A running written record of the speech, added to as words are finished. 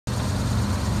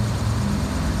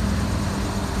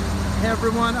Hey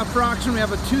everyone, up for auction we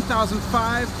have a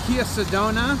 2005 Kia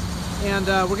Sedona, and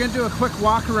we're going to do a quick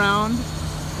walk around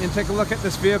and take a look at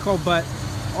this vehicle. But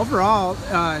overall,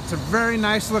 it's a very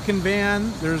nice looking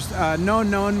van. There's no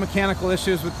known mechanical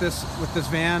issues with this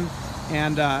van,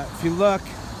 and if you look,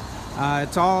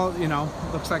 it's all, you know,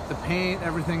 looks like the paint,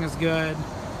 everything is good.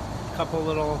 A couple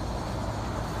little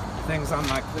things on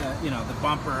like the, you know, the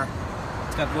bumper.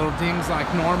 It's got little dings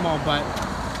like normal, but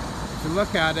if you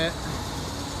look at it,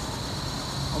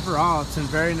 overall, it's in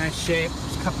very nice shape.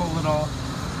 There's a couple little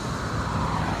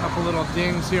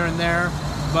dings here and there,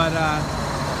 but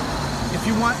if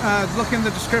you want, look in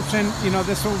the description. You know,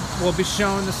 this will be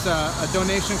shown. This a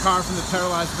donation car from the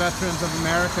Paralyzed Veterans of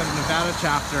America, the Nevada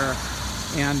chapter,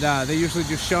 and they usually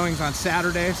do showings on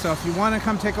Saturday. So if you want to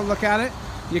come take a look at it,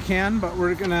 you can. But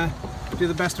we're gonna do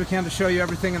the best we can to show you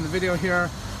everything in the video here.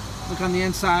 Look on the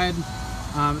inside.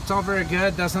 It's all very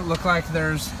good. Doesn't look like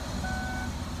there's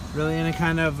really any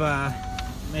kind of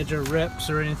major rips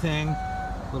or anything.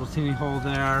 Little teeny hole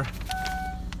there,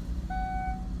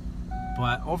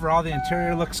 but overall the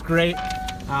interior looks great.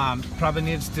 Probably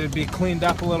needs to be cleaned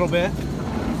up a little bit,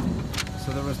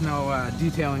 so there was no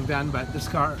detailing done, but this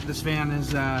van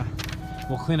is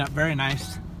will clean up very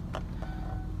nice.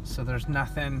 So there's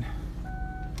nothing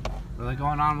really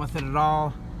going on with it at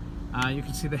all. You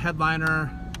can see the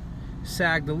headliner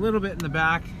sagged a little bit in the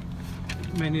back.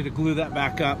 You may need to glue that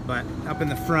back up, but up in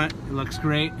the front it looks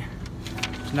great.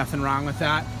 There's nothing wrong with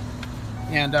that.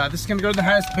 And this is going to go to the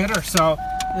highest bidder. So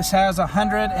this has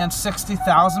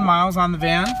 160,000 miles on the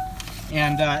van,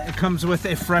 and it comes with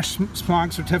a fresh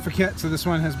smog certificate. So this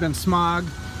one has been smogged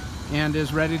and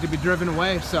is ready to be driven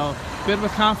away. So bid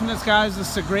with confidence, guys. This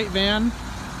is a great van,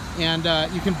 and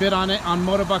you can bid on it on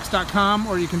Motobucks.com,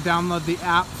 or you can download the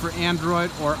app for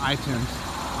Android or iTunes.